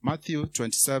Matthew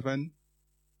 27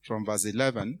 from verse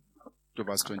 11 to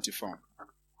verse 24.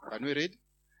 Can we read?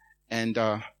 And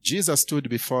Jesus stood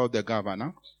before the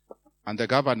governor, and the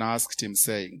governor asked him,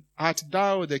 saying, Art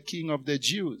thou the king of the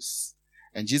Jews?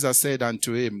 And Jesus said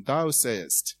unto him, Thou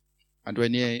sayest. And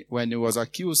when he was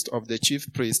accused of the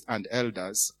chief priests and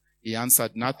elders, he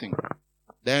answered nothing.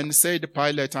 Then said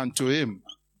Pilate unto him,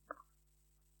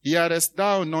 Hearest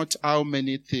thou not how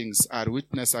many things are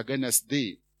witnessed against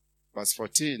thee? Verse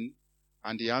 14.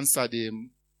 And he answered him,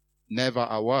 Never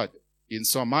a word,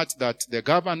 insomuch that the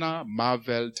governor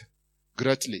marveled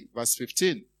greatly. Verse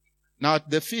 15. Now at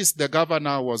the feast the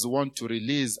governor was wont to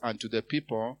release unto the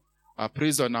people a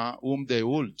prisoner whom they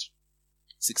would.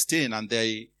 16. And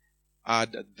they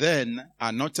had then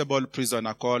a notable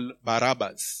prisoner called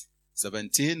Barabbas.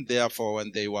 17. Therefore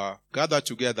when they were gathered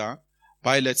together,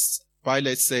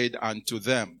 Pilate said unto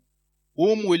them,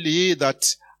 Whom will ye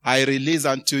that I release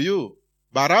unto you,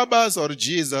 Barabbas or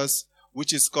Jesus,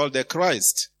 which is called the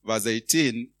Christ? Verse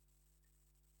 18.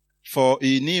 For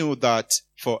he knew that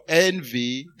for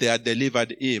envy they had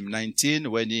delivered him. 19.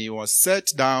 When he was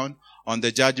set down on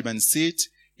the judgment seat,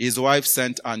 his wife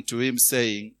sent unto him,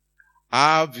 saying,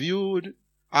 Have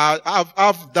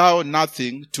thou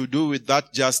nothing to do with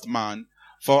that just man?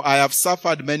 For I have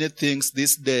suffered many things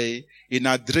this day in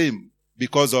a dream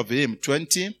because of him.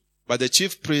 20. But the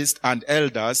chief priests and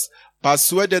elders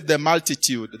persuaded the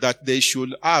multitude that they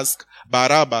should ask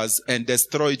Barabbas and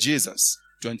destroy Jesus.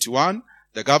 21.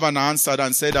 The governor answered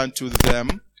and said unto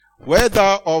them,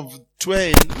 Whether of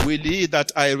twain will ye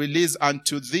that I release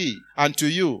unto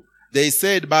you? They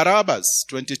said, Barabbas.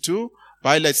 22.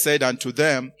 Pilate said unto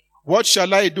them, What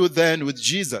shall I do then with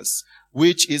Jesus,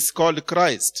 which is called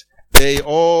Christ? They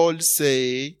all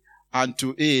say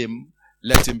unto him,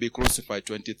 Let him be crucified.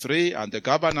 23. And the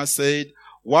governor said,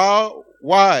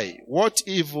 Why? What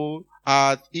evil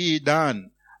hath he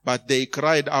done? But they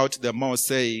cried out the more,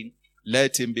 saying,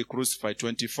 Let him be crucified.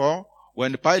 24.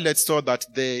 When Pilate saw that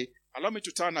allow me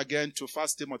to turn again to 1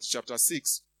 Timothy chapter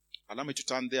 6. Allow me to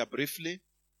turn there briefly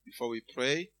before we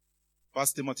pray. 1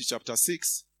 Timothy chapter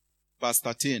 6, verse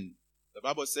 13. The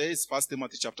Bible says, 1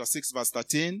 Timothy chapter 6, verse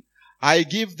 13, I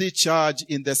give thee charge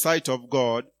in the sight of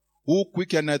God, who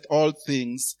quickeneth all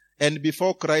things, and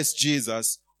before Christ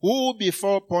Jesus, who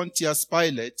before Pontius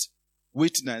Pilate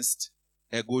witnessed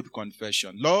a good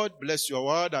confession. Lord, bless your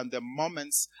word and the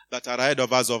moments that are ahead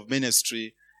of us of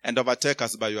ministry, and overtake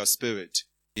us by your Spirit.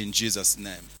 In Jesus'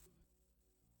 name.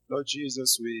 Lord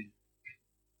Jesus, we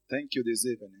thank you this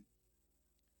evening.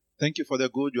 Thank you for the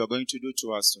good you are going to do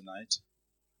to us tonight.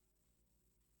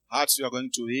 Hearts you are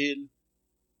going to heal.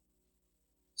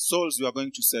 Souls you are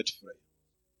going to set free.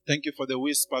 Thank you for the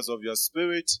whispers of your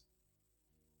Spirit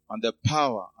and the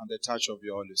power and the touch of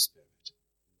your Holy Spirit.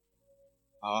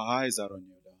 Our eyes are on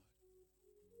you, Lord.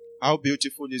 How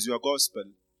beautiful is your gospel.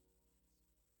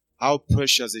 How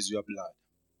precious is your blood.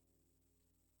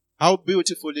 How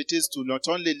beautiful it is to not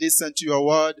only listen to your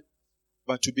word,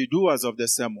 but to be doers of the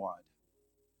same word.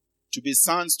 To be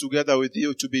sons together with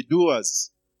you, to be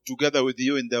doers together with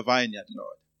you in the vineyard,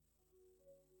 Lord.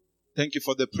 Thank you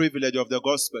for the privilege of the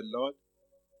gospel, Lord.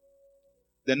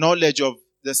 The knowledge of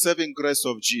the saving grace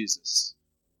of Jesus.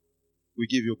 We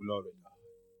give you glory, Lord.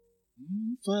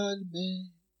 I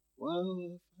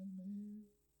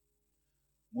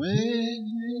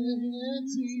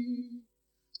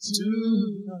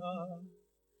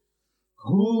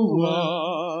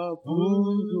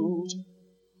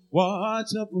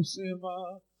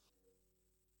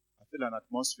feel an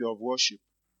atmosphere of worship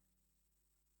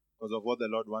because of what the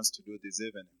Lord wants to do this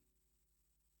evening.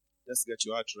 Just get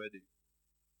your heart ready.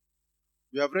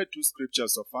 We have read 2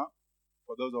 scriptures so far.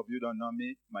 For those of you who don't know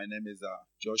me, my name is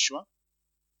Joshua.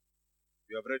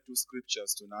 We have read 2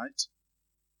 scriptures tonight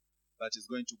that is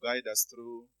going to guide us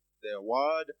through the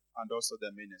word and also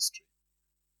the ministry.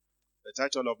 The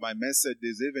title of my message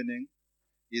this evening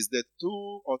is The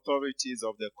 2 Authorities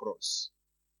of the Cross.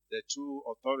 The 2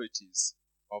 Authorities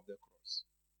of the Cross.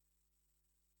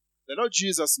 The Lord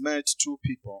Jesus met 2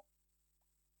 people.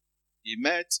 He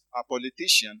met a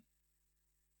politician.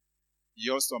 He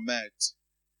also met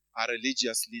a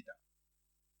religious leader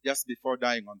just before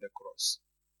dying on the cross.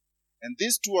 And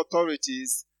these 2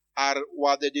 authorities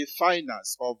were the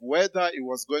definers of whether he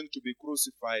was going to be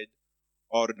crucified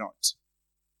or not.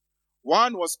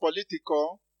 One was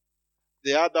political,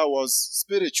 the other was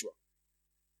spiritual.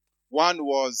 One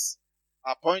was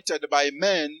appointed by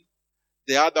men,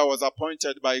 the other was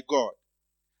appointed by God.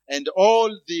 And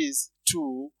all these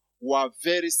 2 were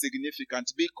very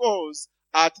significant because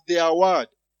at their word,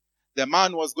 the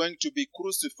man was going to be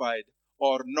crucified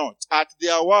or not. At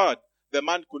their word, the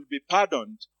man could be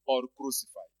pardoned or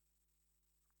crucified.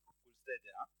 We'll stay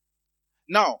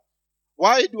there. Now,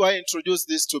 why do I introduce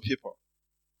these two people?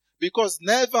 Because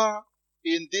never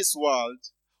in this world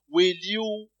will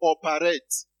you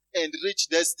operate and reach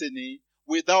destiny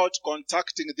without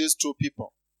contacting these two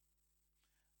people.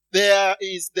 There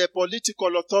is the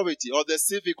political authority or the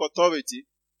civic authority.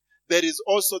 There is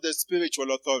also the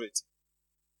spiritual authority.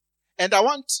 And I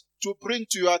want to bring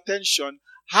to your attention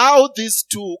how these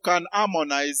two can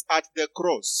harmonize at the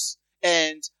cross.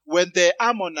 And when they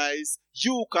harmonize,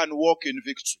 you can walk in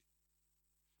victory.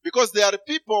 Because there are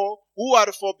people who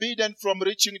are forbidden from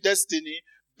reaching destiny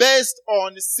based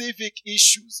on civic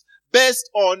issues, based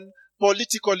on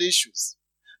political issues.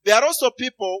 There are also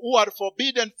people who are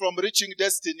forbidden from reaching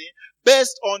destiny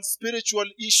based on spiritual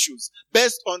issues,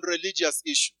 based on religious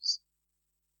issues.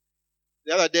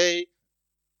 The other day,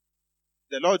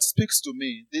 the Lord speaks to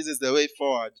me. This is the way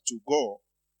forward to go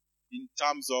in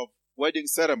terms of wedding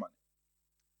ceremony.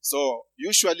 So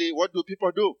usually, what do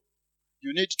people do?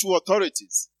 You need two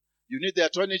authorities. You need the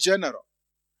Attorney General.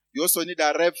 You also need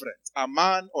a reverend, a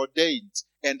man ordained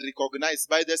and recognized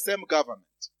by the same government.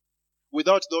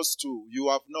 Without those two, you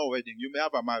have no wedding. You may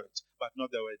have a marriage, but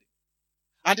not the wedding.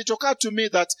 And it occurred to me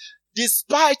that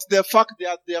despite the fact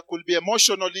that there could be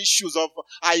emotional issues of,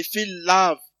 I feel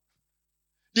love,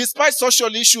 despite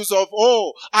social issues of,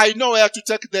 oh, I know where to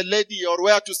take the lady or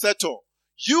where to settle,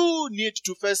 you need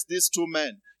to face these two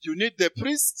men. You need the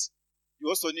priest. You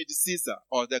also need Caesar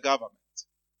or the government.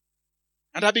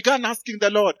 And I began asking the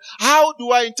Lord, how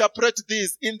do I interpret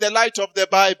this in the light of the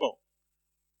Bible?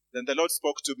 Then the Lord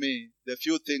spoke to me the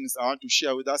few things I want to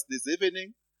share with us this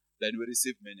evening. Then we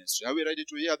receive ministry. Are we ready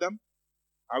to hear them?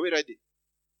 Are we ready?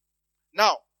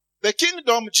 Now, the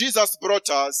kingdom Jesus brought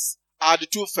us had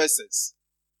two faces.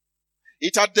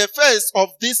 It had the face of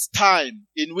this time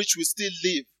in which we still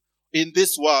live in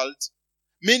this world,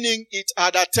 meaning it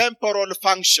had a temporal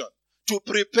function to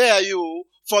prepare you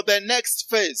for the next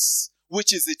phase,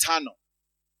 which is eternal.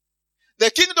 The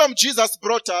kingdom Jesus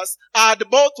brought us had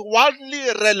both worldly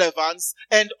relevance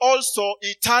and also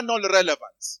eternal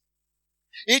relevance.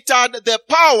 It had the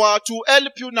power to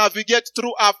help you navigate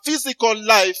through a physical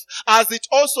life as it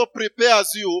also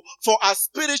prepares you for a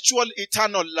spiritual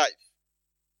eternal life.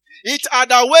 It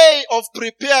had a way of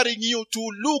preparing you to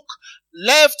look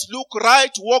left, look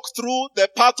right, walk through the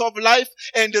path of life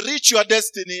and reach your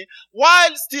destiny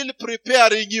while still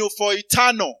preparing you for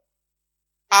eternal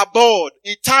abode,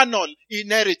 eternal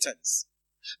inheritance.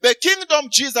 The kingdom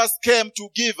Jesus came to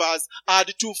give us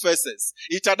had two faces.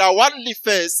 It had a worldly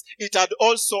face. It had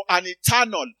also an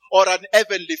eternal or an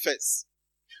heavenly face.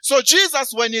 So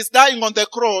Jesus, when he's dying on the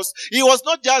cross, he was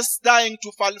not just dying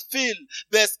to fulfill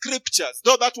the scriptures,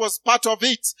 though that was part of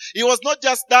it. He was not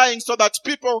just dying so that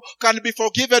people can be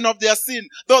forgiven of their sin,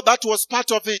 though that was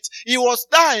part of it. He was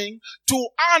dying to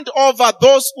hand over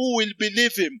those who will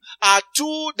believe him a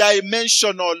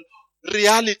two-dimensional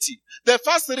reality. The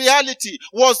first reality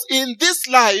was in this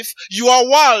life, your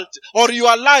world or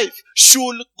your life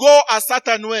should go a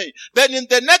certain way. Then in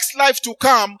the next life to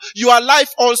come, your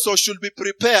life also should be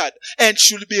prepared and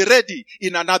should be ready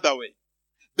in another way.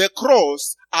 The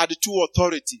cross had two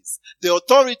authorities. The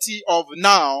authority of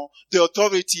now, the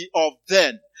authority of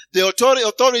then. The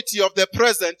authority of the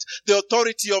present, the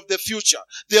authority of the future.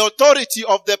 The authority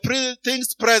of the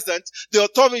things present, the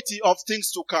authority of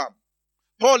things to come.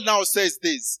 Paul now says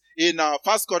this in 1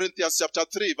 Corinthians chapter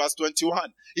 3 verse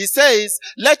 21. He says,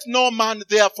 let no man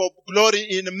therefore glory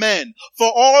in men,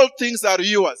 for all things are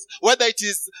yours. Whether it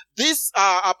is this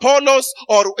Apollos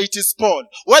or it is Paul.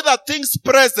 Whether things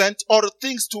present or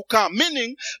things to come.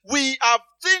 Meaning, we have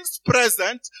things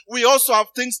present, we also have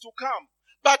things to come.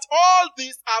 But all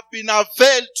these have been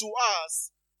availed to us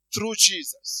through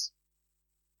Jesus.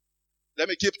 Let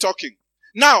me keep talking.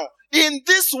 Now, in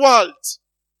this world,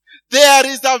 there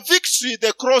is a victory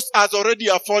the cross has already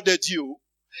afforded you.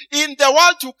 In the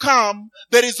world to come,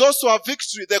 there is also a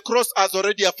victory the cross has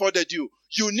already afforded you.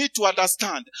 You need to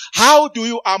understand, how do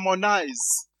you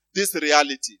harmonize these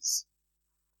realities?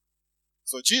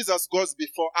 So Jesus goes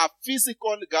before a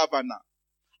physical governor,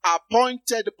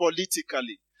 appointed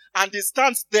politically, and he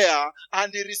stands there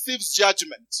and he receives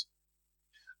judgment.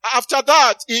 After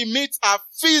that, he meets a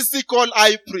physical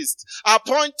high priest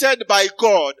appointed by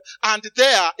God, and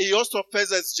there he also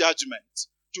faces judgment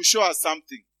to show us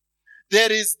something.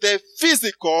 There is the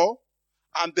physical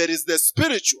and there is the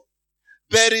spiritual.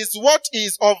 There is what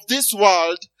is of this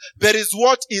world, there is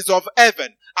what is of heaven,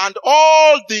 and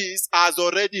all this has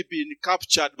already been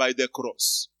captured by the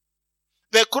cross.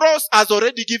 The cross has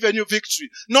already given you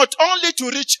victory, not only to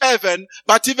reach heaven,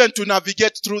 but even to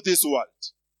navigate through this world.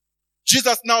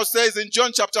 Jesus now says in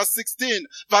John chapter 16,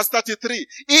 verse 33,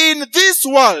 in this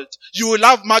world you will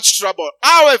have much trouble.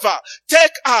 However,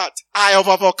 take heart, I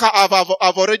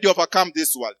have already overcome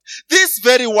this world. This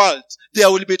very world,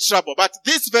 there will be trouble. But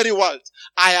this very world,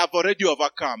 I have already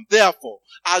overcome. Therefore,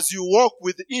 as you walk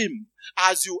with him,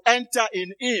 as you enter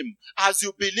in him, as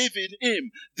you believe in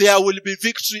him, there will be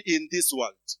victory in this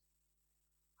world.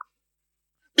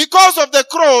 Because of the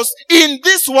cross, in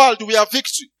this world we have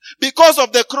victory. Because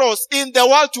of the cross, in the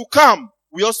world to come,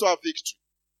 we also have victory.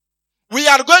 We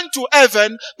are going to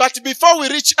heaven, but before we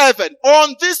reach heaven,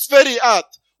 on this very earth,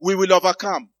 we will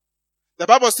overcome. The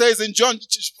Bible says in 1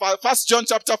 John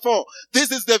chapter 4,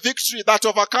 this is the victory that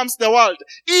overcomes the world,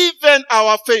 even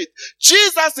our faith.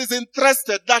 Jesus is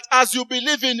interested that as you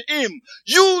believe in him,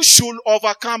 you should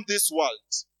overcome this world.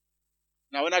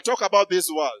 Now when I talk about this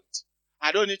world,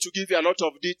 I don't need to give you a lot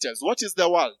of details. What is the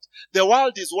world? The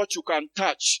world is what you can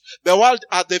touch. The world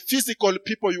are the physical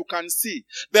people you can see.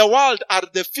 The world are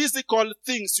the physical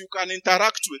things you can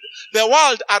interact with. The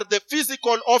world are the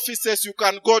physical offices you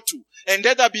can go to and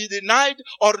either be denied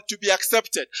or to be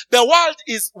accepted. The world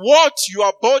is what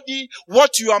your body,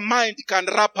 what your mind can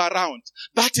wrap around.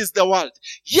 That is the world.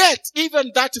 Yet,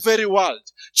 even that very world,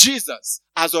 Jesus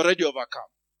has already overcome.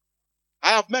 I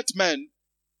have met men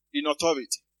in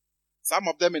authority. Some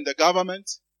of them in the government,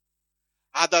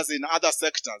 others in other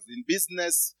sectors, in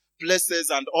business places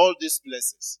and all these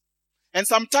places. And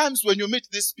sometimes when you meet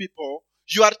these people,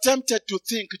 you are tempted to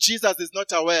think Jesus is not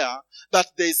aware that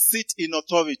they sit in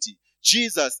authority.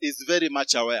 Jesus is very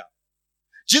much aware.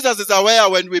 Jesus is aware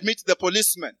when we meet the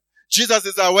policemen. Jesus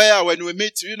is aware when we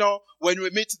meet, when we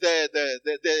meet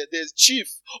the chief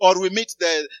or we meet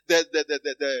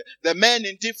the men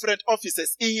in different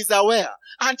offices. He is aware.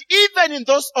 And even in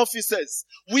those offices,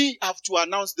 we have to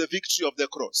announce the victory of the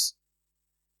cross.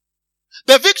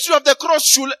 The victory of the cross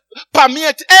should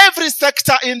permeate every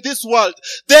sector in this world.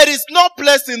 There is no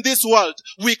place in this world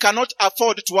we cannot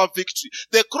afford to have victory.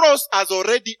 The cross has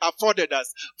already afforded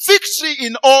us victory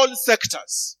in all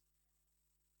sectors.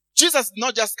 Jesus did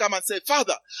not just come and say,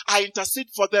 Father, I intercede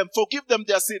for them, forgive them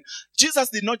their sin. Jesus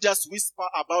did not just whisper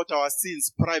about our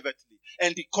sins privately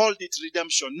and he called it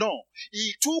redemption. No,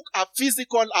 he took a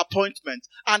physical appointment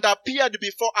and appeared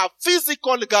before a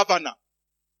physical governor.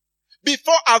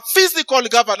 Before a physical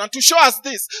governor to show us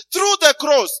this. Through the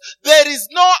cross, there is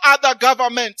no other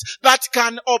government that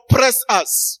can oppress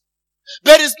us.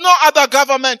 There is no other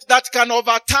government that can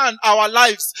overturn our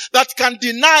lives, that can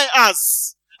deny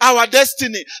us our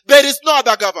destiny. There is no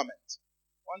other government.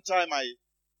 One time I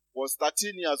was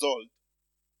 13 years old.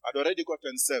 I'd already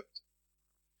gotten saved.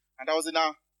 And I was in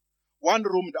a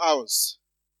one-roomed house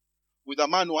with a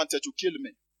man who wanted to kill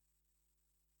me.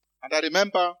 And I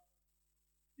remember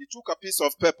he took a piece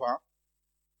of paper.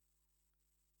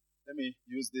 Let me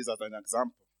use this as an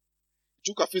example.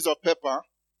 He took a piece of paper.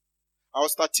 I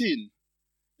was 13.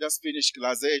 Just finished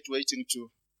class 8, waiting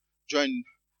to join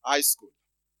high school.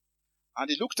 And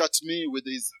he looked at me with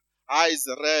his eyes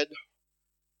red.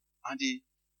 And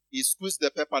he squeezed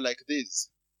the paper like this.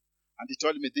 And he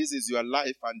told me, this is your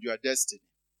life and your destiny.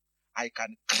 I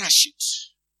can crush it.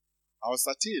 I was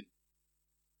 13.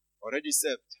 Already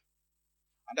saved.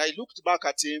 And I looked back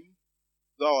at him,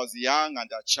 though I was young and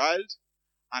a child.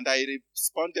 And I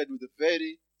responded with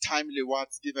very timely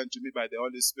words given to me by the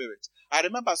Holy Spirit. I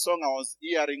remember a song I was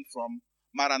hearing from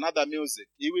Maranatha Music.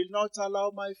 He will not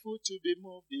allow my foot to be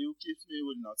moved. He who keeps me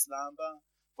will not slumber.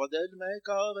 For the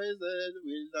maker of Israel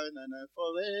will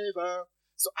reign forever.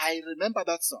 So I remember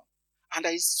that song. And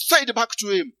I said back to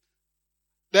him,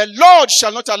 the Lord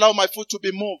shall not allow my foot to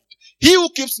be moved. He who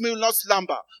keeps me will not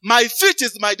slumber. My feet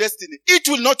is my destiny. It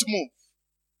will not move.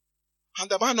 And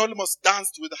the man almost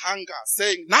danced with hunger,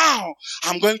 saying, now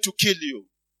I'm going to kill you.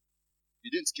 He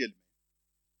didn't kill me.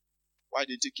 Why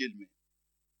did he kill me?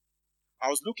 I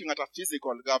was looking at a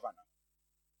physical governor,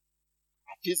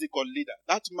 a physical leader.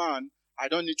 That man, I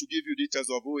don't need to give you details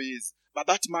of who he is, but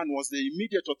that man was the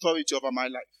immediate authority over my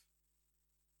life.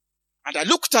 And I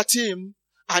looked at him,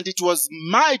 and it was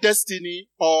my destiny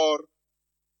or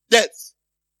death.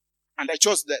 And I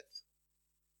chose death.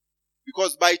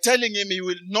 Because by telling him he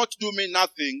will not do me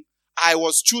nothing, I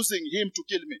was choosing him to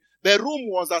kill me. The room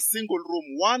was a single room,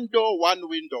 one door, one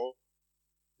window.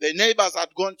 The neighbors had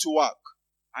gone to work.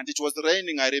 And it was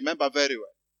raining, I remember very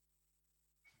well.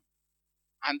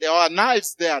 And there were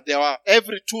knives there. There were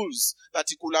every tools that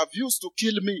he could have used to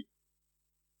kill me.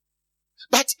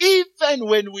 But even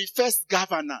when we face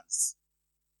governors,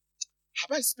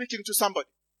 am I speaking to somebody?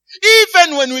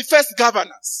 Even when we face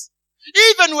governors,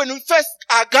 even when we face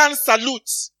a gun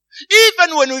salutes,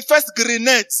 even when we face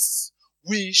grenades,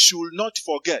 we should not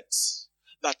forget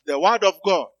that the word of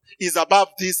God is above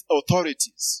these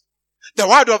authorities. The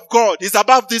word of God is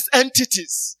above these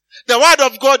entities. The word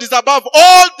of God is above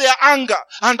all their anger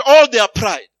and all their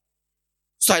pride.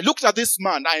 So I looked at this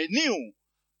man. I knew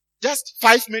just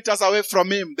 5 meters away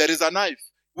from him, there is a knife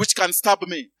which can stab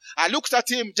me. I looked at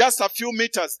him just a few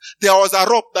meters. There was a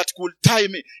rope that could tie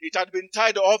me. It had been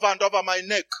tied over and over my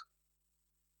neck.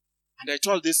 And I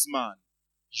told this man,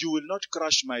 you will not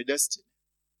crush my destiny.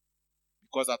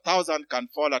 Because 1,000 can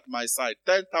fall at my side,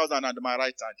 10,000 at my right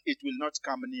hand. It will not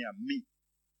come near me.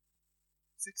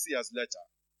 6 years later,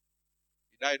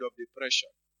 he died of depression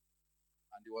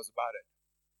and he was buried.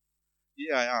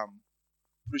 Here I am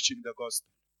preaching the gospel.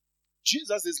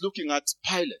 Jesus is looking at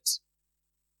Pilate.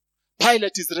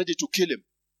 Pilate is ready to kill him.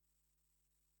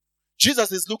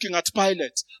 Jesus is looking at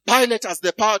Pilate. Pilate has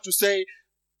the power to say,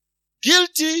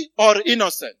 guilty or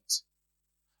innocent.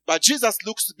 But Jesus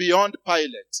looks beyond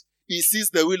Pilate. He sees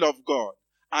the will of God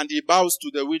and he bows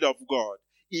to the will of God.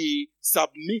 He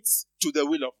submits to the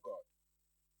will of God.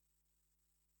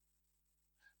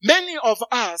 Many of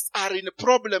us are in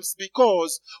problems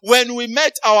because when we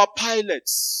met our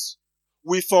Pilates,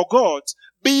 we forgot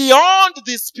beyond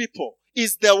these people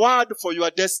is the word for your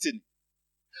destiny.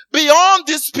 Beyond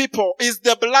these people is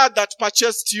the blood that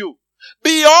purchased you.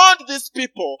 Beyond these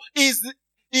people is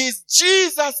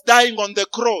Jesus dying on the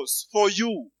cross for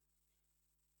you.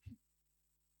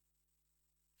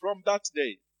 From that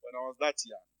day, when I was that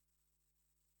young,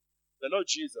 the Lord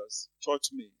Jesus taught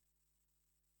me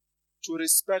to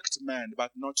respect men, but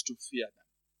not to fear them.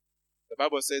 The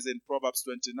Bible says in Proverbs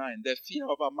 29, the fear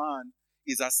of a man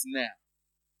is a snare.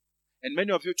 And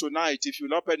many of you tonight, if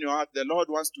you'll open your heart, the Lord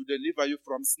wants to deliver you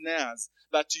from snares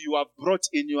that you have brought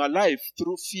in your life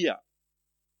through fear.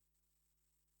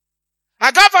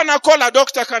 A governor called a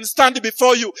doctor can stand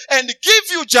before you and give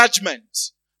you judgment.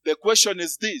 The question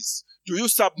is this: do you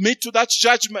submit to that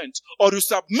judgment or you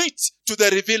submit to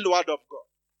the revealed word of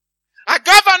God? A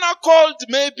governor called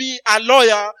maybe a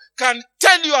lawyer can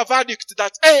tell you a verdict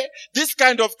that, hey, this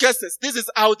kind of cases, this is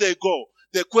how they go.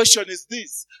 The question is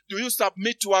this: do you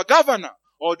submit to a governor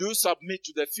or do you submit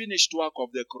to the finished work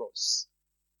of the cross?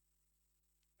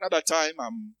 Another time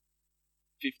I'm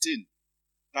 15,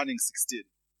 turning 16.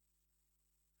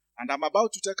 And I'm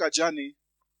about to take a journey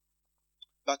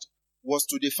that was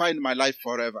to define my life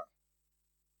forever.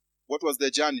 What was the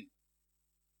journey?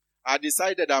 I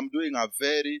decided I'm doing a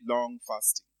very long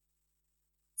fasting.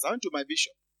 So I went to my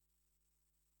bishop.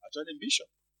 I told him, Bishop,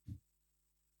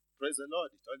 praise the Lord.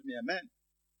 He told me, amen.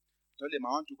 I told him,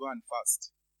 I want to go and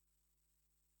fast.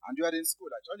 And you are in school?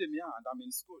 I told him, yeah, and I'm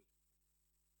in school.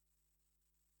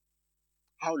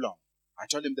 How long? I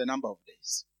told him the number of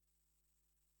days.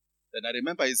 Then I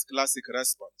remember his classic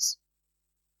response.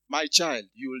 My child,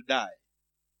 you will die.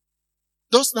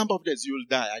 Those number of days, you will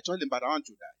die. I told him, but I want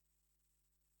to die.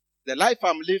 The life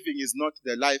I'm living is not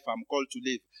the life I'm called to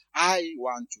live. I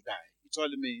want to die. He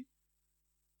told me,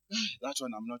 that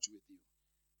one I'm not with you.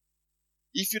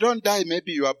 If you don't die,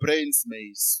 maybe your brains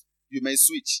you may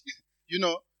switch.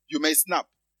 You may snap.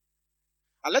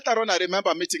 And later on, I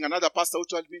remember meeting another pastor who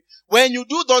told me, when you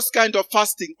do those kind of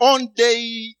fasting, on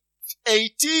day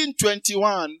 18,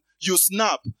 21, you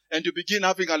snap and you begin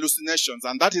having hallucinations.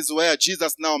 And that is where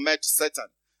Jesus now met Satan.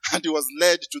 And he was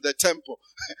led to the temple.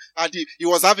 And he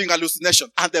was having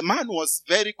hallucinations. And the man was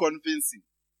very convincing.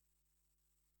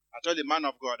 I told the man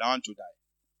of God, I want to die.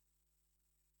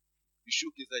 He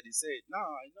shook his head. He said, no,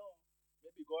 I know.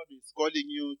 Maybe God is calling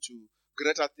you to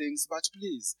greater things, but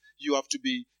please, you have to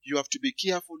be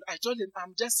careful. I told him,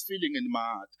 I'm just feeling in my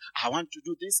heart, I want to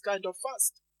do this kind of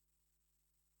fast.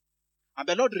 And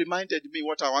the Lord reminded me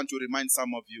what I want to remind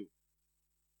some of you.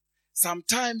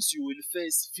 Sometimes you will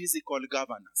face physical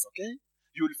governors, okay?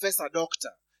 You will face a doctor.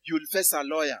 You will face a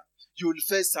lawyer. You will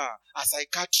face a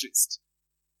psychiatrist.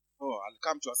 Oh, I'll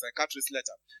come to a psychiatrist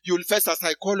later. You will face a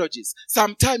psychologist.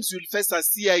 Sometimes you'll face a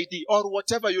CID or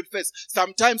whatever you'll face.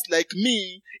 Sometimes, like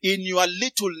me, in your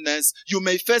littleness, you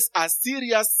may face a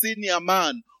serious senior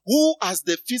man who has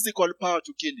the physical power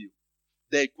to kill you.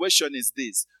 The question is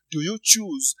this: do you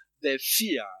choose the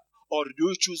fear or do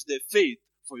you choose the faith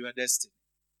for your destiny?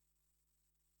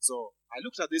 So I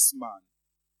looked at this man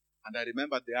and I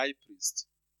remembered the high priest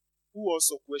who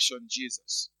also questioned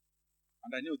Jesus.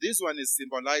 And I knew this one is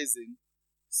symbolizing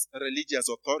religious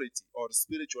authority or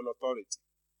spiritual authority.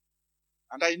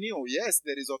 And I knew, yes,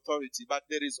 there is authority, but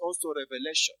there is also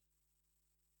revelation.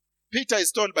 Peter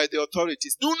is told by the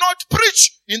authorities, do not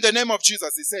preach in the name of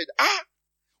Jesus. He said,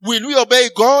 will we obey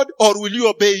God or will you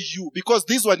obey you? Because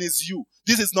this one is you.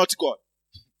 This is not God.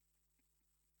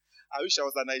 I wish I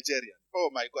was a Nigerian. Oh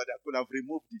my God, I could have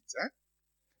removed it.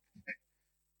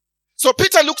 So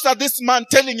Peter looks at this man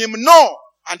telling him no.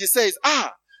 And he says,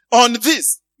 on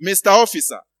this, Mr.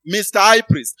 Officer, Mr. High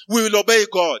Priest, we will obey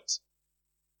God.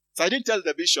 So I didn't tell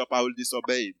the bishop I will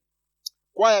disobey him.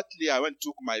 Quietly, I went,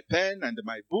 took my pen and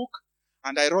my book,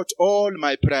 and I wrote all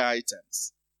my prayer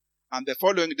items. And the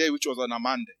following day, which was on a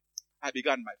Monday, I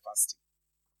began my fasting.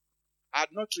 I had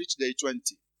not reached day 20.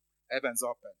 Heavens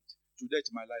opened. To date,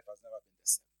 my life has never been the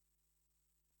same.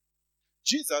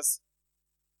 Jesus,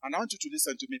 and I want you to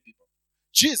listen to me, people.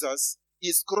 Jesus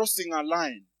is crossing a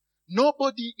line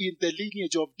nobody in the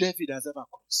lineage of David has ever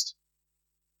crossed.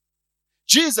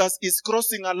 Jesus is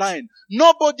crossing a line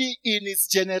nobody in his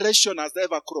generation has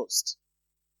ever crossed.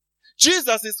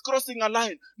 Jesus is crossing a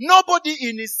line nobody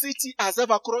in his city has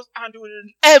ever crossed and will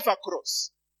ever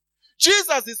cross.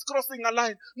 Jesus is crossing a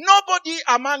line nobody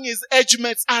among his age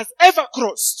mates has ever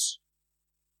crossed.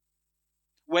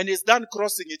 When he's done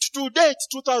crossing it, to date,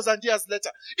 2,000 years later,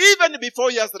 even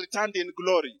before he has returned in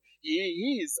glory,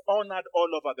 he is honored all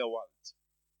over the world.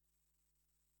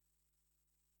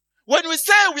 When we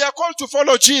say we are called to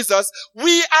follow Jesus,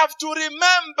 we have to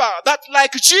remember that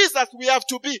like Jesus, we have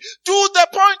to be to the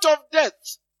point of death.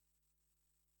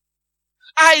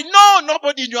 I know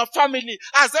nobody in your family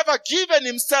has ever given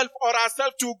himself or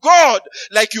herself to God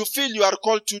like you feel you are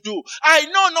called to do. I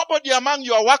know nobody among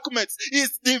your workmates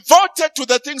is devoted to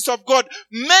the things of God,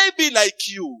 maybe like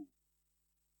you.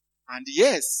 And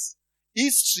yes,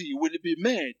 history will be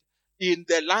made in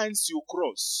the lines you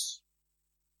cross.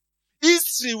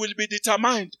 History will be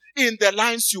determined in the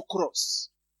lines you cross.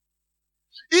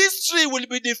 History will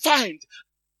be defined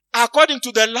according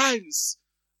to the lines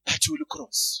that you will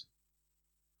cross.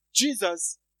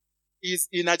 Jesus is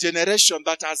in a generation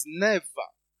that has never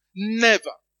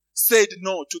said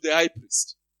no to the high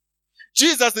priest.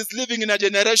 Jesus is living in a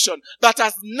generation that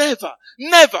has never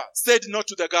said no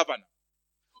to the governor.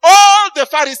 All the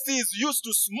Pharisees used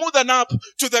to smoothen up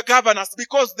to the governors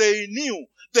because they knew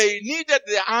they needed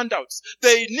the handouts.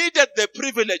 They needed the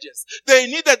privileges. They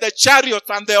needed the chariots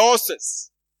and the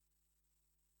horses.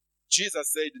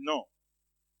 Jesus said no.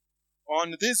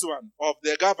 On this one of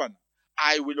the governor,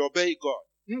 I will obey God.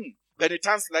 Then it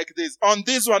turns like this. On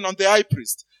this one, on the high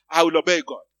priest, I will obey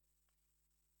God.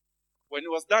 When he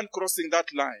was done crossing that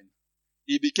line,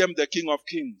 he became the King of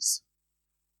Kings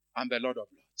and the Lord of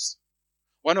Lords.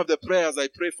 One of the prayers I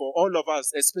pray for all of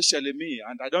us, especially me,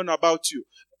 and I don't know about you,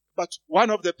 but one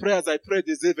of the prayers I prayed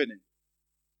this evening,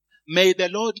 may the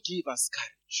Lord give us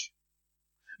courage.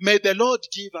 May the Lord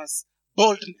give us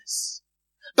boldness.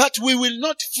 But we will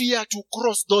not fear to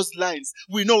cross those lines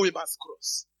we know we must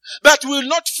cross. But we will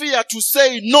not fear to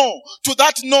say no to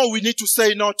that no we need to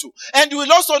say no to. And we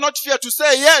will also not fear to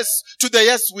say yes to the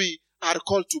yes we are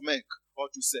called to make or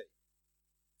to say.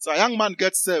 So a young man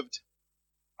gets saved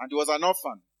and he was an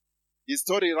orphan. His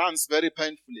story runs very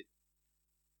painfully.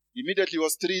 Immediately he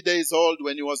was 3 days old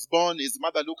when he was born. His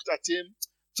mother looked at him,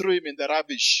 threw him in the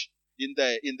rubbish, in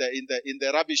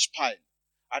the rubbish pile.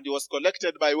 And he was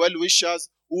collected by well-wishers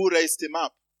who raised him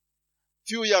up.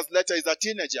 Few years later, he's a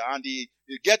teenager and he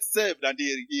gets saved and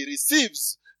he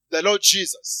receives the Lord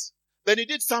Jesus. Then he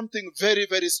did something very,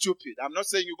 very stupid. I'm not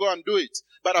saying you go and do it,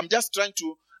 but I'm just trying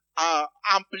to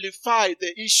amplify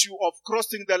the issue of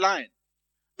crossing the line.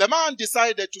 The man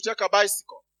decided to take a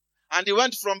bicycle and he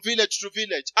went from village to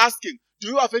village asking, do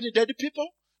you have any dead people?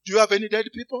 Do you have any dead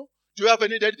people? Do you have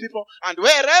any dead people? And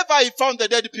wherever he found the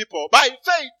dead people, by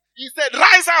faith, he said,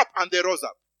 rise up! And they rose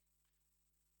up.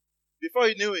 Before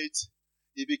he knew it,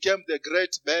 he became the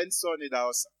great Benson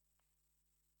Idahosa.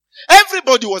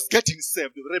 Everybody was getting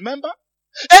saved, remember?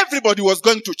 Everybody was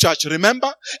going to church,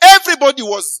 remember? Everybody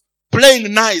was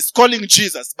playing nice, calling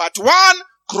Jesus. But one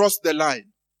crossed the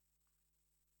line.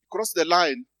 He crossed the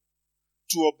line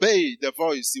to obey the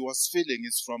voice he was feeling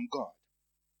is from God.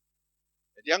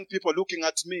 And young people looking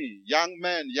at me, young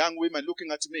men, young women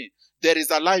looking at me, there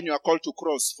is a line you are called to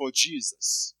cross for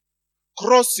Jesus.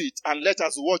 Cross it and let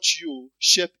us watch you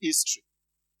shape history.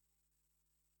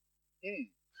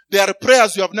 There are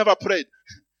prayers you have never prayed.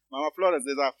 Mama Florence,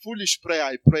 there's a foolish prayer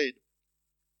I prayed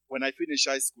when I finished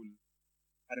high school.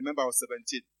 I remember I was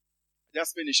 17. I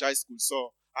just finished high school,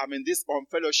 so I'm in this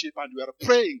fellowship and we are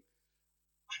praying.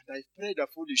 And I prayed a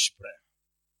foolish prayer.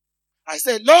 I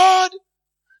said, Lord,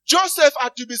 Joseph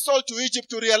had to be sold to Egypt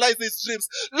to realize his dreams.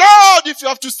 Lord, if you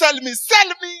have to sell me, sell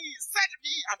me, sell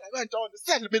me. And I went on,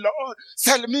 sell me, Lord,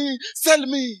 sell me, sell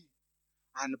me.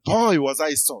 And boy, was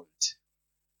I sold.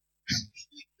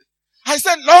 I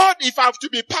said, Lord, if I have to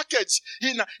be packaged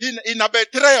in a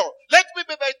betrayal, let me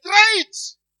be betrayed.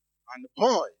 And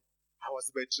boy, I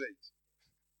was betrayed.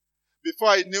 Before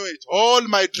I knew it, all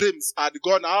my dreams had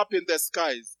gone up in the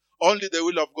skies. Only the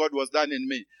will of God was done in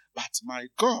me. But my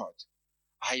God,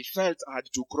 I felt I had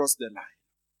to cross the line.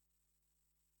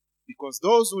 Because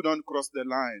those who don't cross the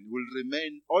line will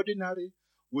remain ordinary,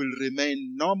 will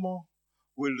remain normal,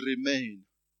 will remain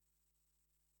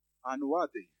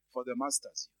unworthy for the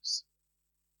master's use.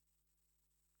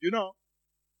 You know,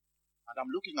 and I'm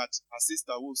looking at a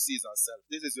sister who sees herself.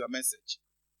 This is your message.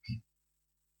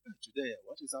 Today,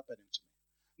 what is happening to me?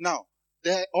 Now,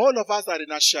 all of us are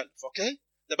in a shelf, okay?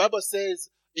 The Bible says,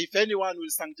 if anyone will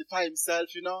sanctify himself,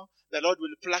 the Lord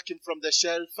will pluck him from the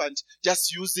shelf and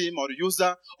just use him or use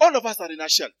her. All of us are in a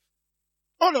shelf.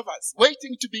 All of us,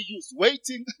 waiting to be used,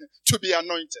 waiting to be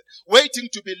anointed, waiting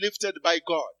to be lifted by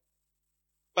God.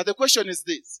 But the question is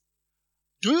this.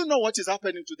 Do you know what is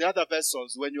happening to the other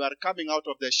vessels when you are coming out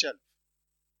of the shelf?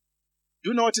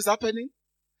 Do you know what is happening?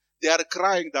 They are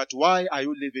crying that, why are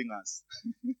you leaving us?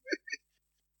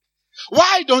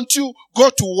 Why don't you go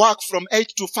to work from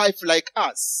 8 to 5 like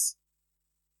us?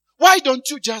 Why don't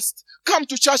you just come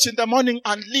to church in the morning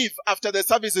and leave after the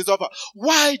service is over?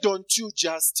 Why don't you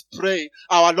just pray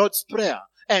our Lord's Prayer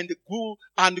and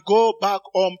go back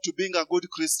home to being a good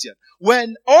Christian?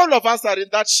 When all of us are in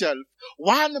that shelf,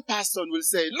 one person will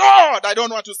say, Lord, I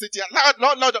don't want to sit here.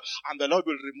 Lord, Lord. And the Lord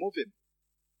will remove him.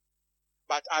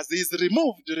 But as he is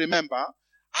removed, remember,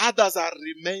 others are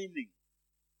remaining.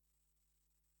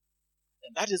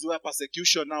 And that is where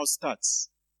persecution now starts.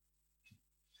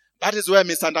 That is where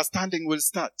misunderstanding will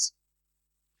start.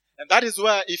 And that is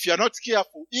where, if you're not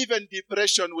careful, even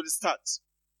depression will start.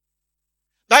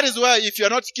 That is where, if you're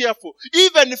not careful,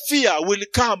 even fear will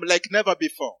come like never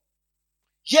before.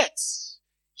 Yet,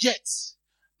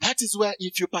 that is where,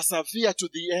 if you persevere to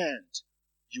the end,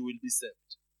 you will be saved.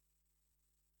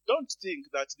 Don't think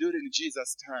that during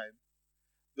Jesus' time,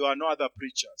 there were no other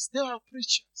preachers. There were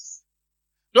preachers.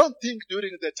 Don't think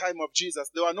during the time of Jesus,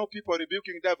 there were no people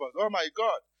rebuking devils. Oh my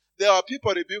God. There were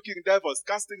people rebuking devils,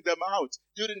 casting them out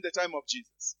during the time of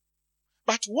Jesus.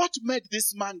 But what made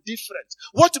this man different?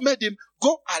 What made him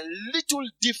go a little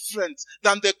different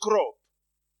than the crowd?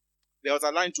 There was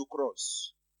a line to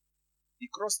cross. He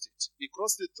crossed it. He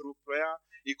crossed it through prayer.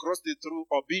 He crossed it through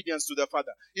obedience to the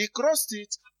Father. He crossed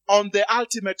it on the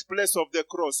ultimate place of the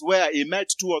cross where he met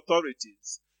two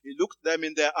authorities. He looked them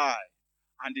in the eye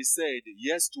and he said,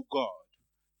 yes to God,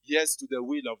 yes to the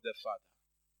will of the Father.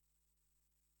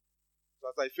 So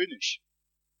as I finish,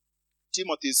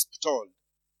 Timothy is told,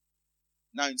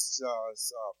 now in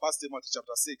 1 Timothy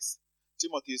chapter 6,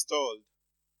 Timothy is told,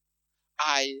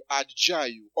 I adjure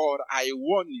you, or I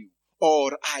warn you,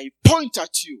 or I point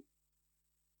at you.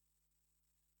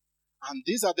 And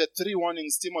these are the three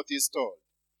warnings Timothy is told.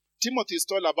 Timothy is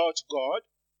told about God.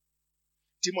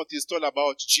 Timothy is told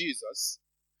about Jesus.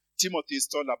 Timothy is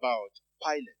told about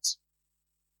Pilate.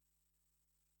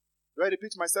 Do I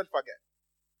repeat myself again?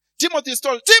 Timothy is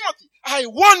told, Timothy, I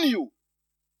warn you.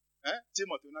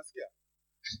 Timothy, unasikia?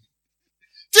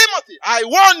 Timothy, I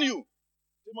warn you.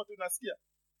 Timothy, unasikia?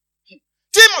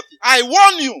 Timothy, I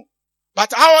warn you.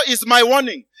 But how is my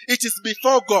warning? It is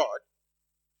before God.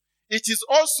 It is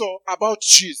also about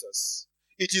Jesus.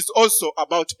 It is also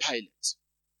about Pilate.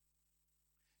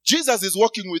 Jesus is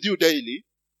walking with you daily,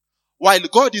 while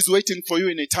God is waiting for you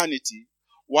in eternity,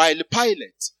 while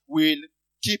Pilate will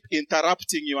keep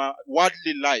interrupting your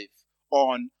worldly life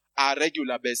on a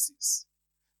regular basis.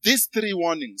 These three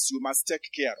warnings you must take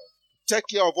care of. Take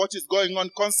care of what is going on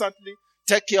constantly.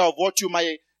 Take care of what you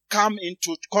might come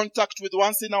into contact with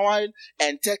once in a while.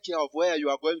 And take care of where you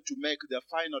are going to make the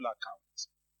final account.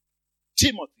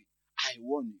 Timothy, I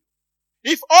warn you.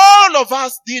 If all of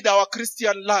us did our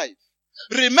Christian life,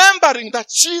 remembering that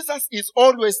Jesus is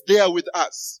always there with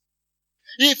us.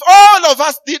 If all of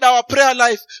us did our prayer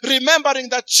life, remembering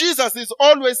that Jesus is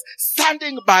always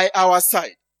standing by our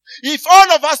side. If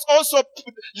all of us also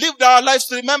lived our lives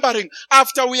remembering,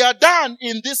 after we are done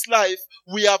in this life,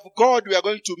 we have God we are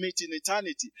going to meet in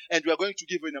eternity, and we are going to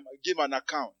give an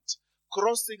account.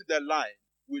 Crossing the line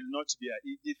will not be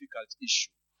a difficult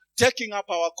issue. Taking up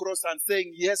our cross and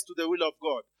saying yes to the will of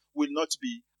God will not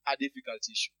be a difficult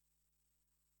issue.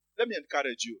 Let me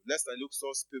encourage you, lest I look so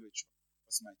spiritual.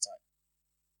 What's my time?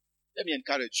 Let me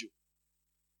encourage you.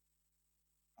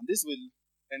 And this will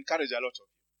encourage a lot of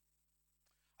you.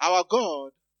 Our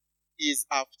God is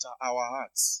after our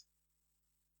hearts.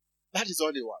 That is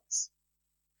all He wants.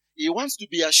 He wants to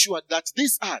be assured that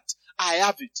this heart, I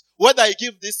have it. Whether I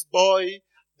give this boy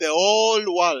the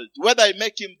whole world, whether I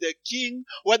make him the king,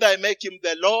 whether I make him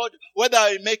the Lord, whether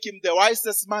I make him the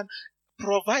wisest man,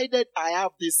 provided I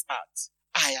have this heart,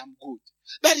 I am good.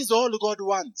 That is all God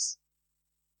wants.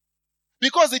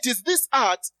 Because it is this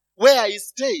earth where he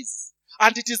stays.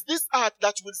 And it is this earth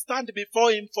that will stand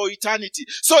before him for eternity.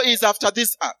 So he is after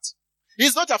this earth.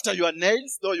 He's not after your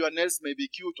nails, though your nails may be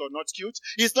cute or not cute.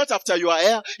 He's not after your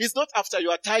hair. He's not after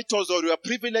your titles or your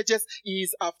privileges. He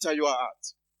is after your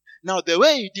heart. Now, the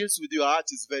way he deals with your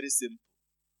heart is very simple.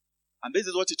 And this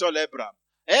is what he told Abraham.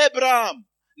 Abraham,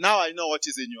 now I know what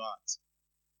is in your heart.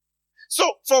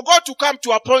 So, for God to come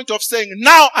to a point of saying,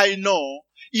 now I know,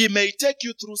 he may take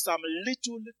you through some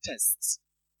little tests.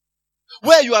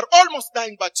 Where you are almost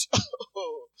dying, but, I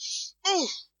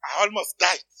almost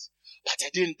died, but I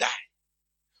didn't die.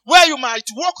 Where you might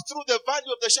walk through the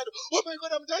valley of the shadow. Oh my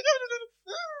God, I'm dying.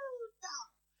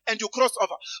 And you cross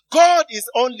over. God is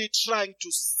only trying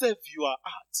to save your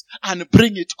heart and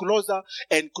bring it closer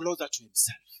and closer to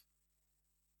himself.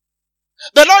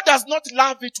 The Lord does not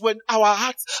love it when our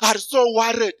hearts are so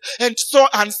worried and so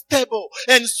unstable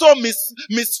and so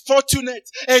misfortunate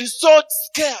and so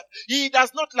scared. He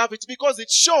does not love it because it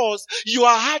shows your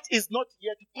heart is not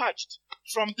yet purged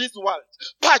from this world,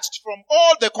 purged from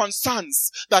all the concerns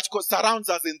that surrounds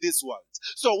us in this world.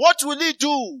 So what will he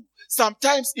do?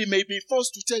 Sometimes he may be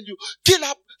forced to tell you, kill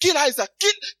Isaac,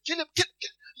 kill him.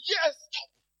 Yes.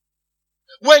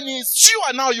 When he's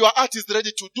sure now your heart is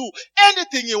ready to do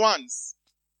anything he wants,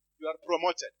 you are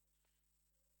promoted.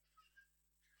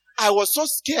 I was so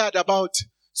scared about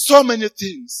so many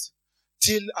things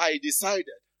till I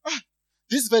decided,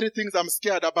 these very things I'm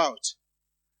scared about,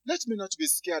 let me not be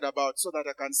scared about so that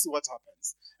I can see what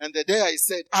happens. And the day I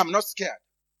said, I'm not scared,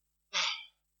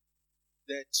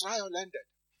 the trial ended.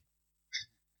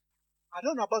 I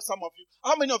don't know about some of you.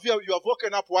 How many of you have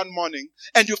woken up one morning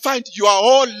and you find your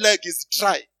whole leg is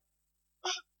dry?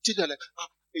 Till you're like,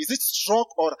 is it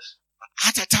stroke or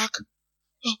heart attack?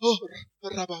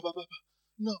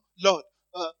 No, Lord,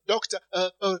 doctor,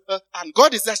 and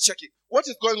God is just checking. What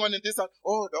is going on in this house?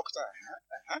 Oh, doctor,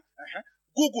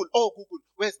 Google,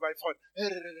 where's my phone?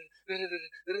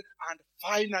 And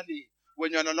finally,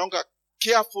 when you're no longer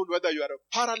careful whether you are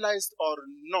paralyzed or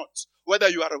not, whether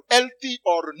you are healthy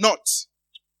or not,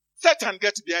 Satan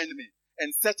gets behind me,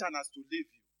 and Satan has to leave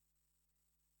you.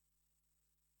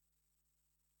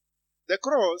 The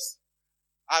cross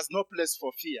has no place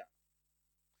for fear.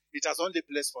 It has only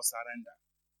place for surrender.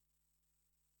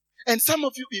 And some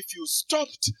of you, if you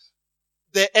stopped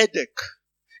the headache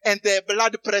and the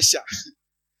blood pressure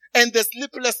and the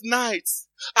sleepless nights,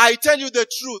 I tell you the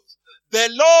truth, the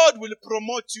Lord will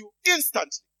promote you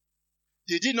instantly.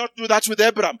 Did he not do that with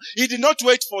Abraham? He did not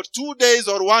wait for 2 days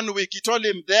or 1 week. He told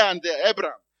him there and there,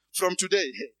 Abraham, from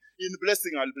today, in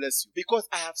blessing I'll bless you. Because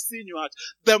I have seen your heart.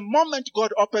 The moment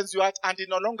God opens your heart and he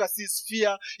no longer sees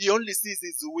fear, he only sees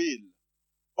his will.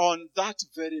 On that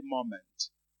very moment,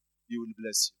 he will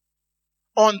bless you.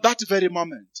 On that very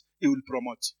moment, he will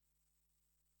promote you.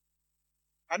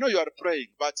 I know you are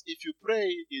praying, but if you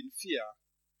pray in fear,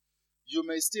 you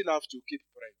may still have to keep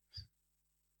praying.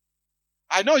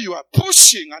 I know you are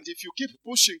pushing, and if you keep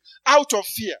pushing out of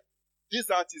fear, this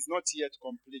heart is not yet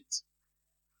complete.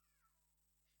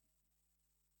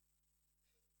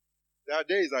 There are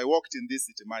days I walked in this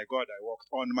city, my God, I walked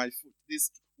on my foot, these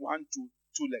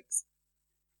two legs.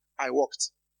 I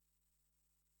walked.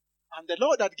 And the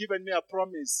Lord had given me a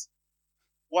promise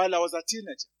while I was a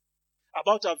teenager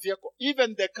about a vehicle,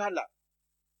 even the color.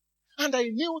 And I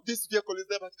knew this vehicle is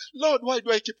there, but Lord, why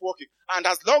do I keep walking? And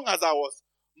as long as I was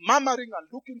murmuring and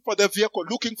looking for the vehicle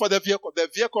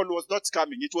was not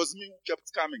coming. It was me who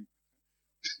kept coming.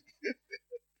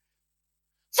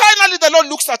 Finally, the Lord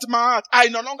looks at my heart. I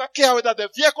no longer care whether the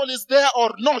vehicle is there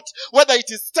or not, whether it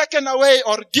is taken away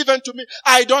or given to me.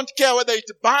 I don't care whether it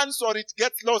burns or it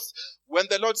gets lost. When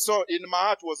the Lord saw in my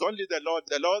heart was only the Lord.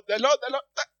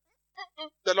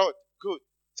 Good.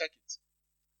 Take it.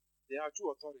 There are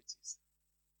two authorities.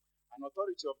 An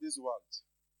authority of this world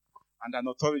and an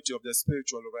authority of the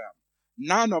spiritual realm.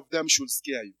 None of them should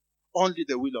scare you. Only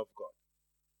the will of God.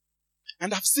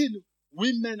 And I've seen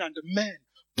women and men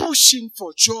pushing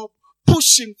for job,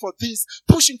 pushing for this,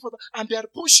 pushing for that, and they are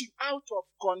pushing out of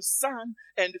concern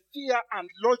and fear and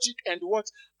logic and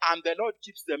what, and the Lord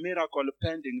keeps the miracle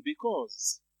pending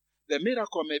because the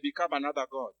miracle may become another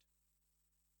God.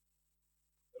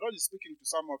 The Lord is speaking to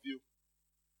some of you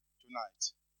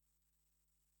tonight.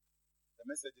 The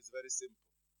message is very simple.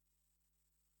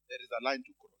 There is a line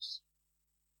to cross.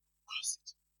 Cross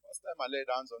it. First time I laid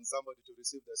hands on somebody to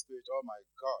receive the Spirit, oh my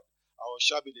God, I was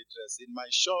shabbily dressed. In my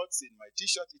shorts, in my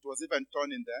t-shirt, it was even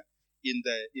torn in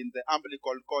the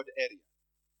umbilical cord area.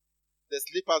 The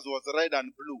slippers was red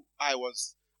and blue.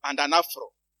 And an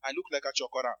afro. I looked like a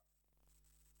chokora.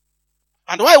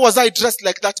 And why was I dressed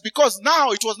like that? Because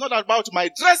now it was not about my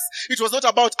dress. It was not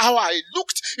about how I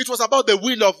looked. It was about the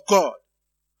will of God.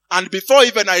 And before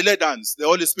even I lay hands, the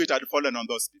Holy Spirit had fallen on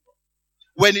those people.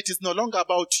 When it is no longer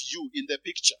about you in the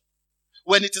picture,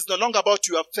 when it is no longer about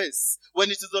your face, when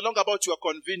it is no longer about your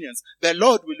convenience, the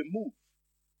Lord will move.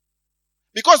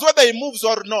 Because whether he moves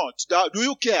or not, do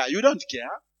you care? You don't care.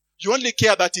 You only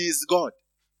care that he is God.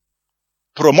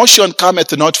 Promotion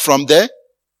cometh not from there.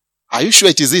 Are you sure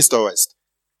it is east or west?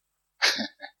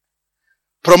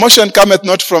 Promotion cometh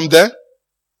not from there.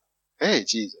 Hey,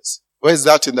 Jesus. Where is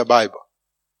that in the Bible?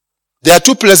 There are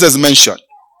two places mentioned.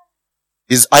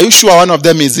 Are you sure one of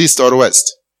them is east or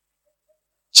west?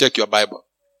 Check your Bible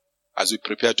as we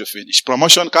prepare to finish.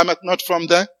 Promotion cometh not from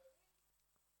there.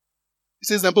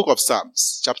 This is the book of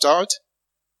Psalms. Chapter what?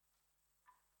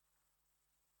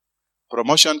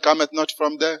 Promotion cometh not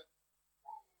from there.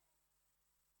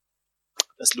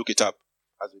 Let's look it up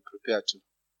as we prepare to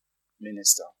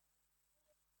minister.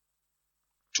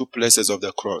 Two places of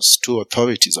the cross, two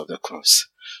authorities of the cross.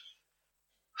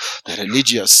 The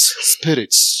religious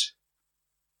spirits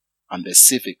and the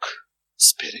civic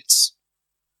spirits.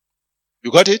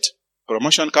 You got it?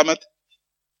 Promotion cometh.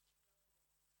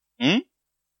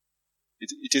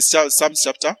 It is Psalms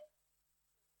chapter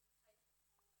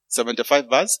 75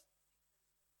 verse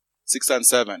 6 and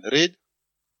 7. Read.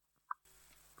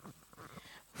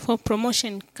 For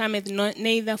promotion cometh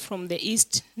neither from the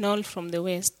east, nor from the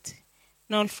west,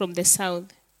 nor from the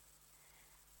south.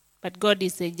 But God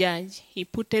is the judge. He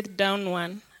putteth down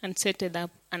one and setteth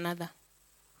up another.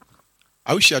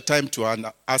 I wish had time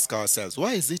to ask ourselves,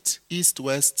 why is it east,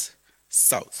 west,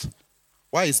 south?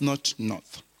 Why is not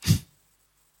north?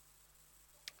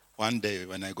 One day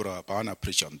when I grow up, I want to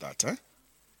preach on that.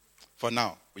 For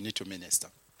now, we need to minister.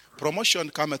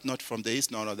 Promotion cometh not from the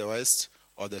east, nor the west,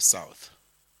 or the south.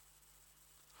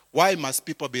 Why must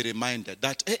people be reminded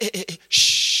that,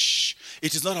 shh,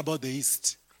 it is not about the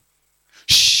east.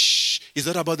 Shh, it's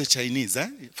not about the Chinese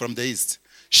from the east.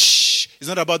 Shh, it's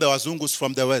not about the Wazungus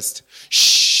from the west.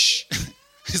 Shh,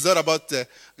 it's not about the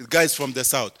guys from the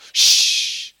south.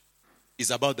 Shh,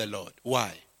 it's about the Lord.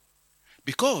 Why?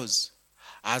 Because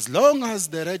as long as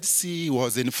the Red Sea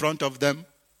was in front of them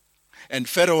and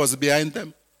Pharaoh was behind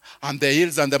them, and the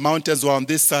hills and the mountains were on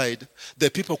this side, the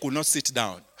people could not sit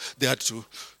down. They had to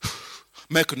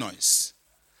make noise.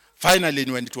 Finally,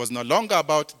 when it was no longer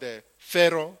about the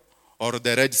Pharaoh or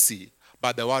the Red Sea,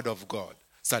 but the word of God,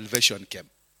 salvation came.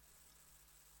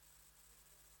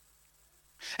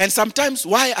 And sometimes,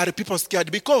 why are people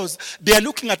scared? Because they are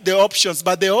looking at the options,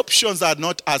 but the options are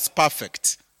not as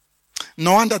perfect.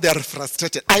 No wonder they are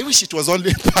frustrated. I wish it was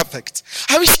only perfect.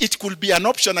 I wish it could be an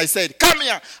option. I said, come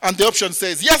here. And the option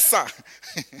says, yes, sir.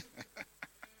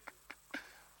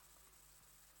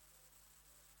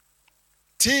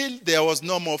 Till there was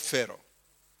no more Pharaoh,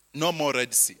 no more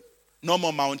Red Sea, no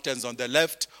more mountains on the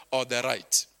left or the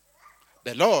right.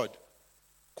 The Lord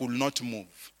could not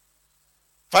move.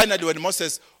 Finally, when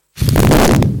Moses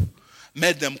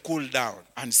made them cool down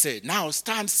and said, now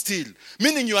stand still.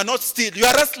 Meaning you are not still, you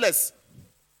are restless.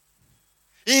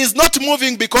 He is not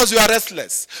moving because you are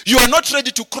restless. You are not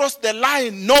ready to cross the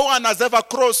line no one has ever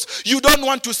crossed. You don't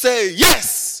want to say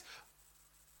yes.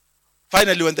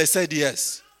 Finally, when they said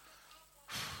yes,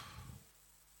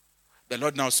 the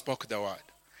Lord now spoke the word.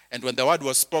 And when the word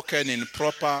was spoken in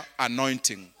proper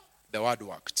anointing, the word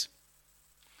worked.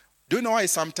 Do you know why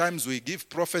sometimes we give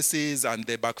prophecies and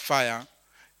they backfire?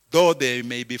 Though they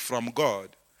may be from God,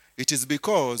 it is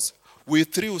because we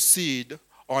threw seed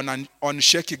on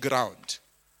shaky ground.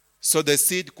 So the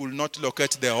seed could not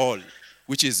locate the hole,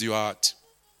 which is your heart.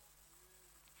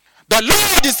 The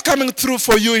Lord is coming through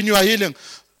for you in your healing.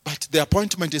 But the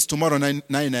appointment is tomorrow 9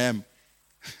 a.m.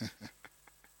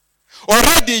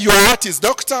 Already your heart is,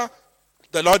 doctor,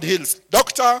 the Lord heals.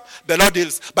 Doctor, the Lord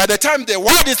heals. By the time the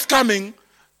word is coming,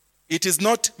 it is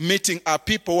not meeting a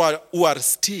people who are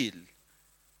still.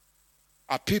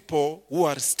 A people who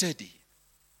are steady.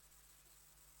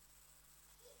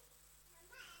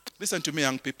 Listen to me,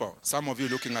 young people. Some of you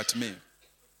looking at me.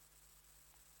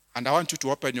 And I want you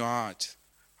to open your heart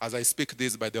as I speak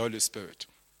this by the Holy Spirit.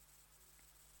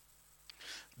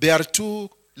 There are two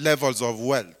levels of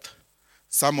wealth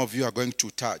some of you are going to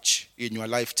touch in your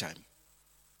lifetime.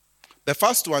 The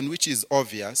first one, which is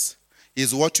obvious,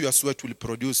 is what your sweat will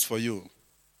produce for you.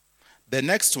 The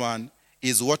next one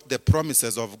is what the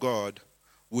promises of God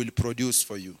will produce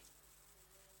for you.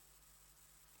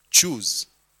 Choose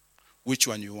which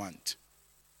one you want.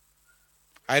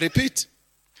 I repeat,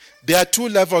 there are two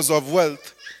levels of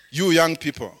wealth, you young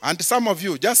people. And some of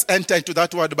you, just enter into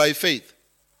that word by faith.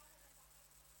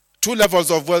 Two levels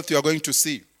of wealth you are going to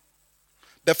see.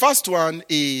 The first one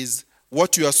is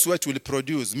what your sweat will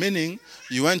produce, meaning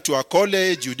you went to a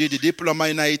college, you did a diploma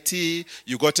in IT,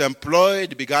 you got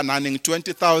employed, began earning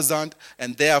 20,000,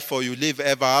 and therefore you live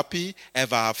ever happy,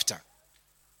 ever after.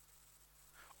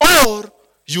 Or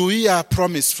you hear a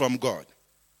promise from God,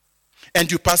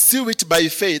 and you pursue it by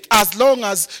faith as long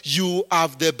as you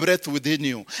have the breath within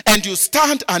you, and you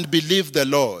stand and believe the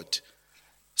Lord.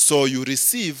 So you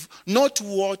receive not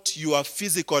what your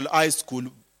physical eyes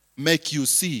could make you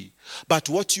see, but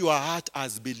what your heart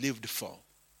has believed for.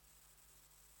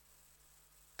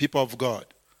 People of God,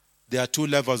 there are two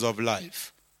levels of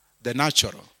life: the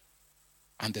natural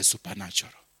and the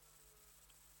supernatural.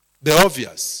 The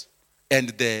obvious and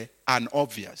the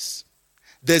unobvious.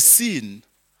 The seen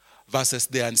versus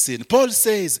the unseen. Paul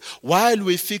says, while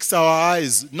we fix our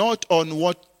eyes not on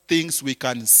what things we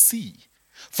can see,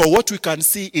 for what we can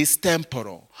see is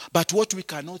temporal, but what we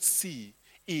cannot see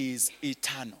is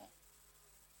eternal.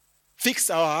 Fix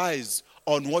our eyes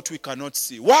on what we cannot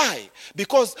see. Why?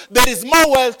 Because there is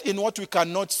more wealth in what we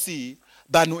cannot see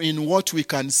than in what we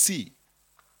can see.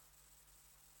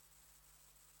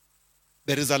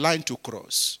 There is a line to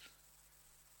cross.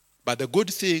 But the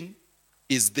good thing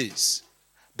is this: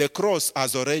 the cross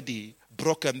has already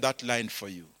broken that line for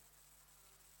you.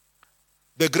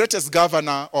 The greatest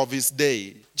governor of his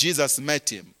day, Jesus met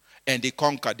him and he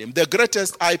conquered him. The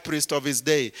greatest high priest of his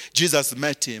day, Jesus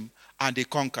met him and he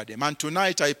conquered him. And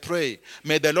tonight I pray,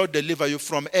 may the Lord deliver you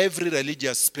from every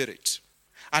religious spirit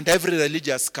and every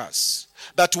religious curse.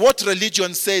 That what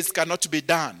religion says cannot be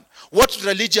done, what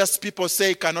religious people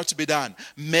say cannot be done,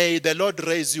 may the Lord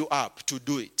raise you up to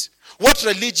do it. What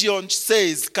religion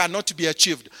says cannot be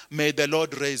achieved, may the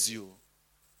Lord raise you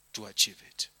to achieve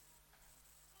it.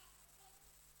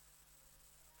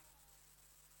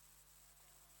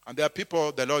 And there are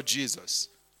people, the Lord Jesus,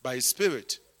 by His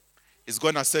Spirit, is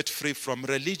going to set free from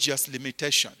religious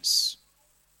limitations.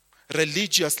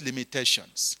 Religious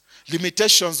limitations.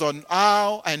 Limitations on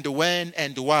how and when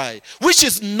and why, which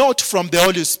is not from the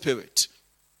Holy Spirit.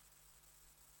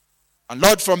 And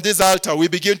Lord, from this altar, we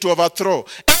begin to overthrow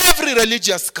every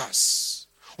religious curse.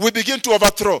 We begin to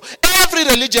overthrow every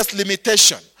religious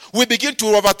limitation. We begin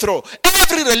to overthrow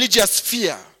every religious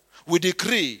fear. We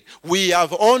decree we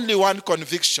have only one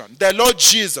conviction: the Lord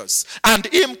Jesus and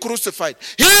Him crucified.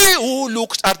 He who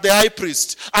looked at the high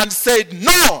priest and said,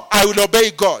 "No, I will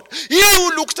obey God." He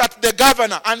who looked at the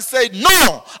governor and said,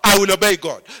 "No, I will obey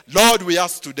God." Lord, we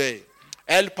ask today,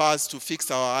 help us to fix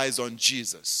our eyes on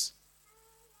Jesus.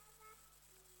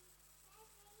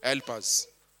 Help us.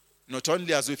 Not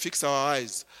only as we fix our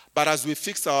eyes, but as we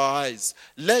fix our eyes,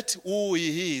 let who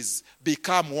He is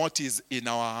become what is in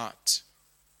our heart.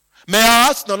 May our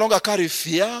hearts no longer carry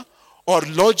fear or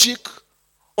logic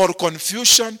or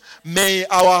confusion. May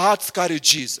our hearts carry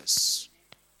Jesus.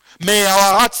 May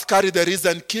our hearts carry the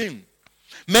risen King.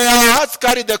 May our hearts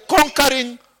carry the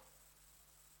conquering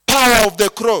power of the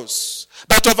cross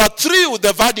that overthrew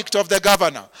the verdict of the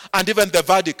governor and even the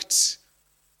verdict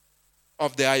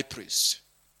of the high priest.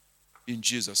 In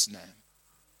Jesus' name.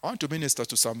 I want to minister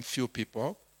to some few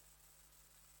people.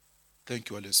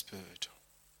 Thank you, Holy Spirit.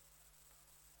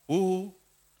 Who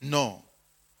know.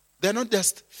 They're not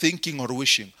just thinking or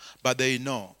wishing, but they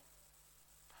know.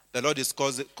 The Lord is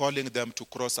calling them to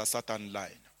cross a certain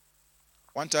line.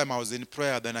 One time I was in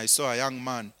prayer, then I saw a young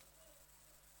man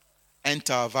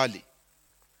enter a valley.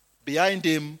 Behind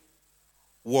him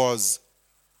was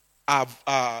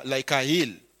like a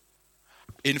hill.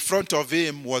 In front of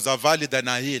him was a valley, then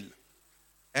a hill.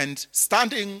 And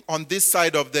standing on this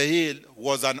side of the hill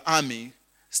was an army.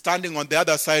 Standing on the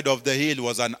other side of the hill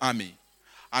was an army.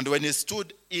 And when he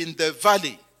stood in the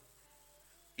valley,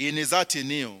 in his heart he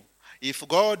knew, if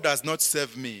God does not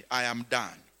save me, I am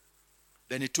done.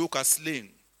 Then he took a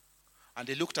sling and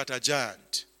he looked at a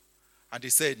giant and he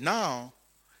said, now,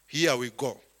 here we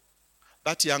go.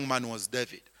 That young man was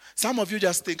David. Some of you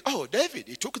just think, oh, David,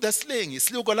 he took the sling, he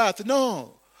slew Goliath.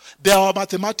 No, there are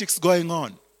mathematics going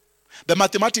on. The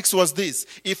mathematics was this: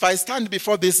 if I stand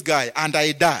before this guy and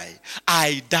I die,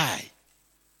 I die.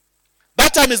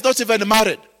 That time he's not even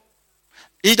married.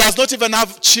 He does not even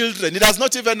have children. He does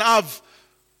not even have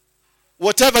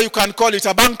whatever you can call it,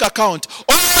 a bank account.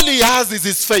 All he has is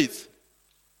his faith.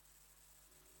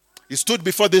 He stood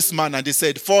before this man and he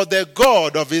said, for the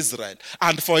God of Israel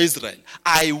and for Israel,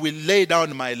 I will lay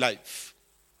down my life.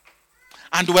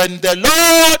 And when the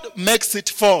Lord makes it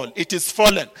fall, it is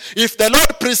fallen. If the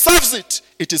Lord preserves it,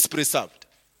 it is preserved.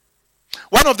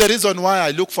 One of the reasons why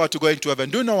I look forward to going to heaven,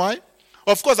 do you know why?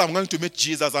 Of course, I'm going to meet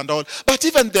Jesus and all. But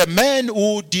even the men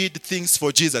who did things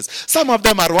for Jesus, some of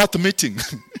them are worth meeting.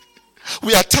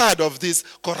 We are tired of these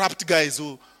corrupt guys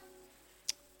who,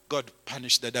 God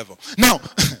punish the devil. Now,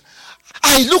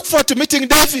 I look forward to meeting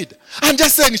David. I'm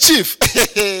just saying, Chief,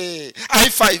 high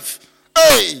five.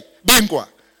 Hey, Bingwa.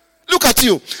 Look at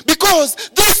you. Because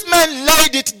this man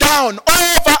laid it down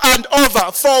over and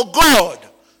over for God.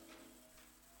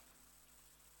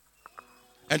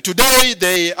 And today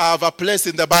they have a place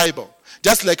in the Bible.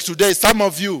 Just like today, some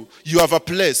of you have a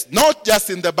place. Not just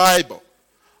in the Bible,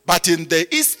 but in the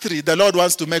history the Lord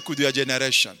wants to make with your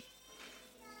generation.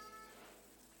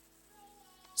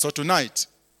 So tonight,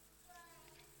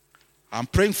 I'm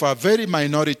praying for a very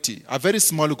minority, a very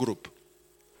small group.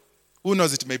 Who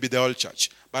knows, it may be the whole church.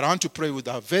 But I want to pray with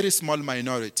a very small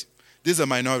minority. This is a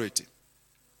minority.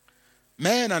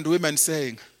 Men and women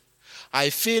saying,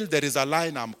 I feel there is a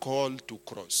line I'm called to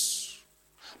cross.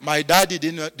 My daddy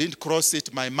didn't cross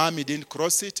it. My mommy didn't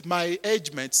cross it. My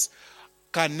age mates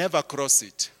can never cross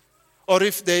it. Or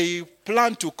if they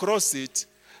plan to cross it,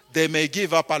 they may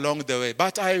give up along the way.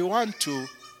 But I want to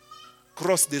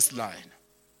cross this line.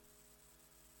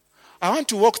 I want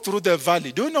to walk through the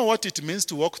valley. Do you know what it means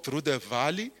to walk through the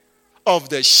valley of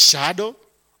the shadow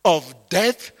of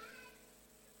death?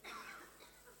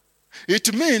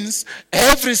 It means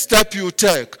every step you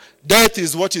take, death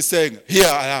is what is saying, here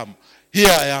I am,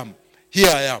 here I am, here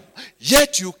I am.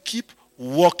 Yet you keep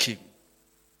walking.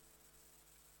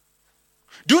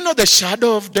 Do you know the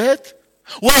shadow of death?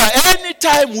 Where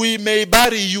anytime we may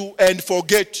bury you and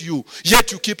forget you,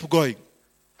 yet you keep going.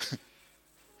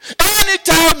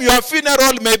 Anytime your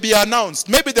funeral may be announced,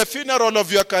 maybe the funeral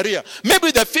of your career,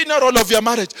 maybe the funeral of your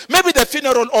marriage, maybe the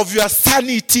funeral of your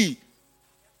sanity.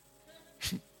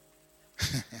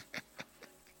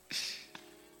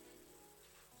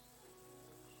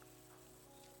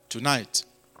 Tonight,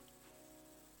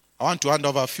 I want to hand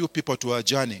over a few people to a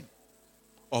journey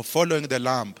of following the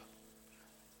Lamb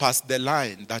past the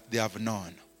line that they have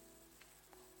known.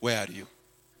 Where are you?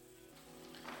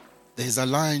 There is a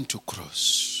line to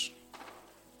cross.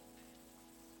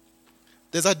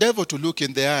 There's a devil to look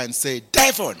in the eye and say,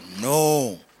 devil,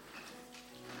 no.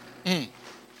 There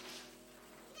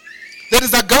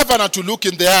is a governor to look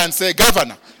in the eye and say,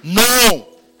 governor, no.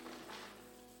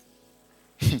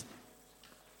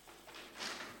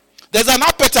 There's an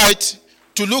appetite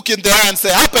to look in the eye and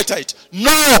say, appetite,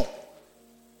 no.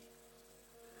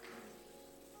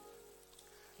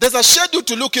 There's a schedule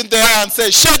to look in the eye and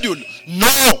say, schedule,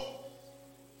 no.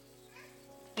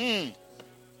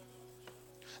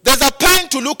 There's a pain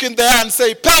to look in the eye and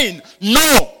say, pain,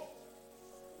 no.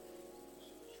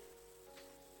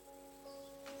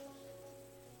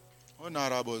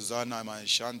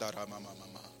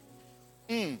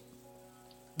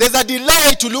 There's a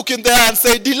delay to look in the eye and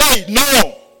say, delay,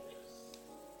 no.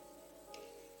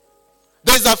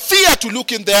 There's a fear to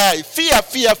look in the eye. Fear,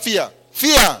 fear, fear.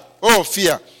 Fear. Oh,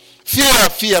 fear. Fear,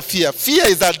 fear, fear. Fear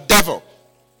is a devil.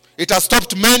 It has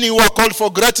stopped many who are called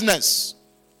for greatness.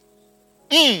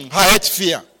 I hate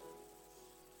fear.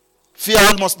 Fear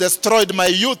almost destroyed my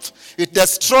youth. It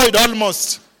destroyed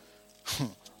almost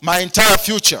my entire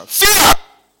future. Fear.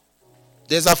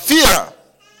 There's a fear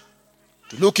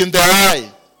to look in the eye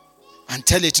and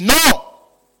tell it no.